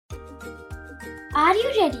Are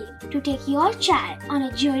you ready to take your child on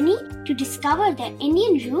a journey to discover their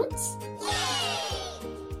Indian roots?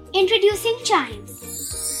 Introducing Chimes,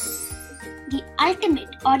 the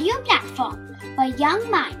ultimate audio platform for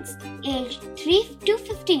young minds aged 3 to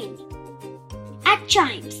 15. At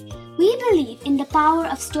Chimes, we believe in the power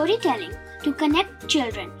of storytelling to connect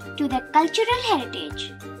children to their cultural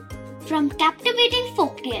heritage. From captivating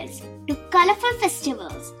folktales to colorful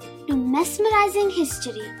festivals to mesmerizing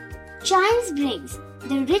history, Chimes brings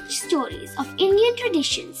the rich stories of Indian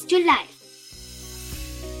traditions to life.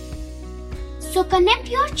 So connect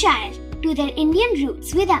your child to their Indian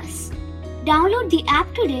roots with us. Download the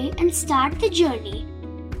app today and start the journey.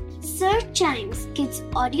 Search Chimes Kids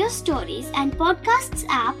Audio Stories and Podcasts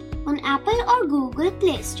app on Apple or Google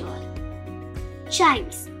Play Store.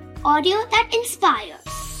 Chimes, audio that inspires.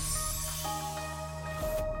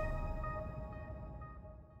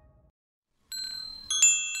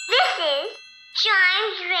 This is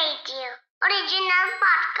Chimes Radio, original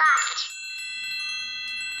podcast.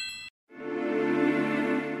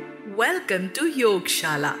 Welcome to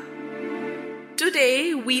Yogshala.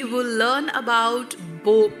 Today we will learn about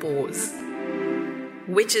bow pose,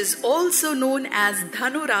 which is also known as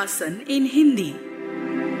Dhanurasan in Hindi.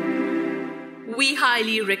 We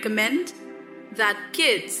highly recommend that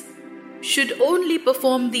kids should only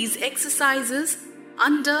perform these exercises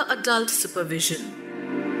under adult supervision.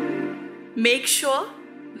 Make sure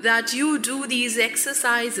that you do these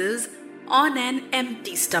exercises on an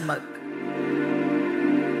empty stomach.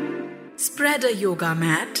 Spread a yoga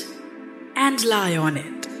mat and lie on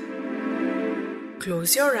it.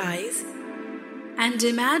 Close your eyes and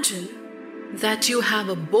imagine that you have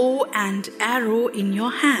a bow and arrow in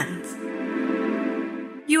your hands.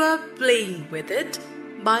 You are playing with it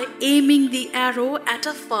by aiming the arrow at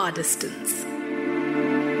a far distance.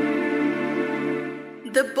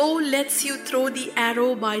 The bow lets you throw the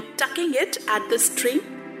arrow by tucking it at the string,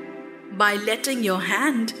 by letting your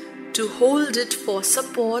hand to hold it for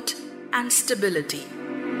support and stability.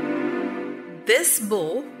 This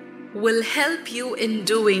bow will help you in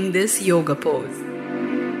doing this yoga pose.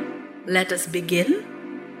 Let us begin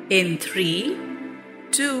in 3,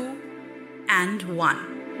 2, and 1.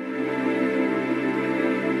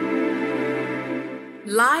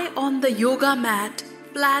 Lie on the yoga mat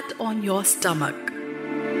flat on your stomach.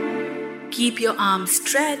 Keep your arms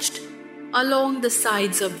stretched along the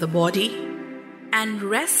sides of the body and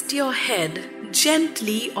rest your head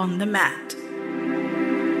gently on the mat.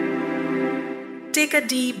 Take a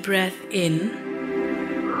deep breath in.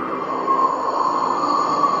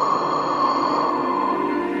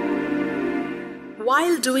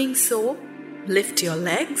 While doing so, lift your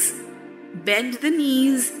legs, bend the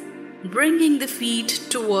knees, bringing the feet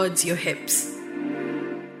towards your hips.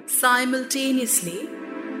 Simultaneously,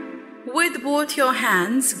 with both your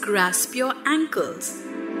hands, grasp your ankles.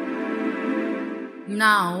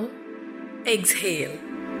 Now, exhale.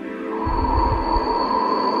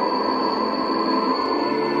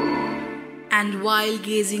 And while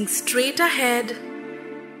gazing straight ahead,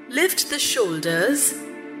 lift the shoulders,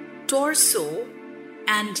 torso,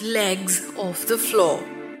 and legs off the floor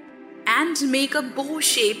and make a bow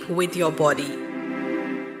shape with your body.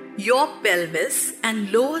 Your pelvis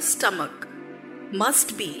and lower stomach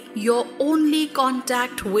must be your only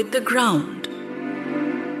contact with the ground.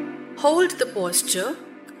 Hold the posture,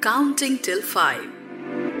 counting till 5.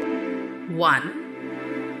 1,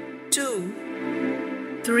 2,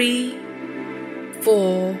 3,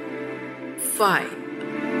 4, 5.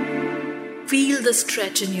 Feel the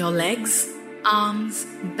stretch in your legs, arms,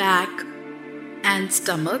 back, and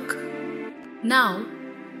stomach. Now,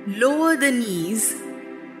 lower the knees,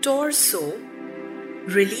 torso,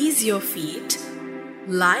 release your feet,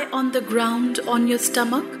 lie on the ground on your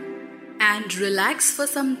stomach, and relax for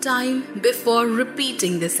some time before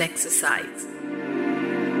repeating this exercise.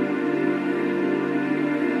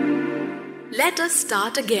 Let us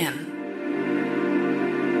start again.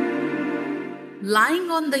 Lying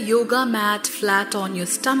on the yoga mat flat on your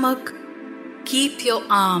stomach, keep your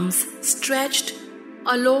arms stretched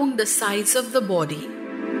along the sides of the body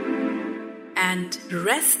and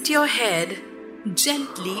rest your head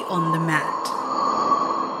gently on the mat.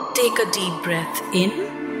 Take a deep breath in.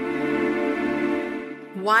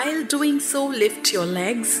 While doing so, lift your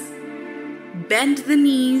legs, bend the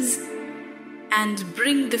knees, and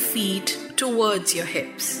bring the feet towards your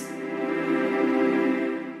hips.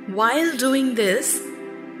 While doing this,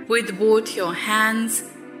 with both your hands,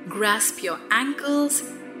 grasp your ankles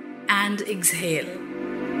and exhale.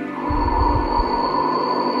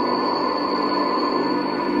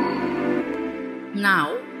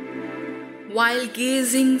 Now, While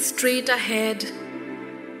gazing straight ahead,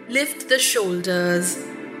 lift the shoulders,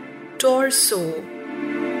 torso,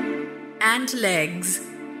 and legs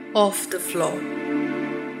off the floor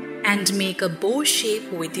and make a bow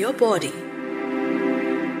shape with your body.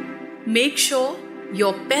 Make sure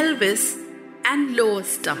your pelvis and lower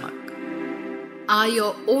stomach are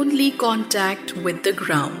your only contact with the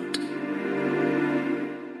ground.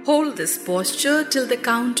 Hold this posture till the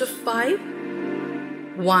count of 5.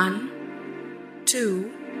 1,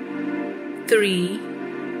 2, 3,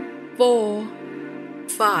 4,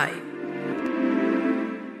 5.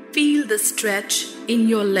 Feel the stretch in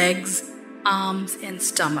your legs, arms and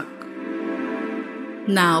stomach.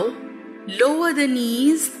 Now, lower the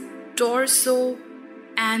knees, torso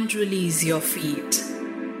and release your feet.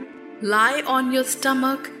 Lie on your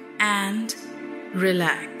stomach and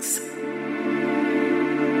relax.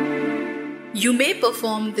 You may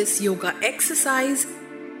perform this yoga exercise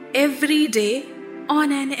every day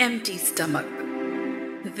on an empty stomach.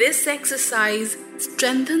 This exercise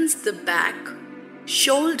strengthens the back,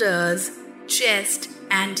 shoulders, chest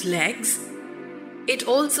and legs. It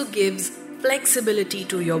also gives flexibility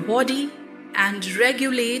to your body and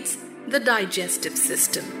regulates the digestive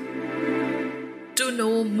system. To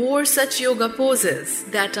know more such yoga poses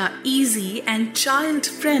that are easy and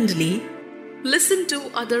child-friendly, listen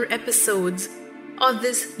to other episodes of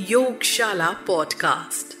this Yogshala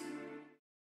podcast.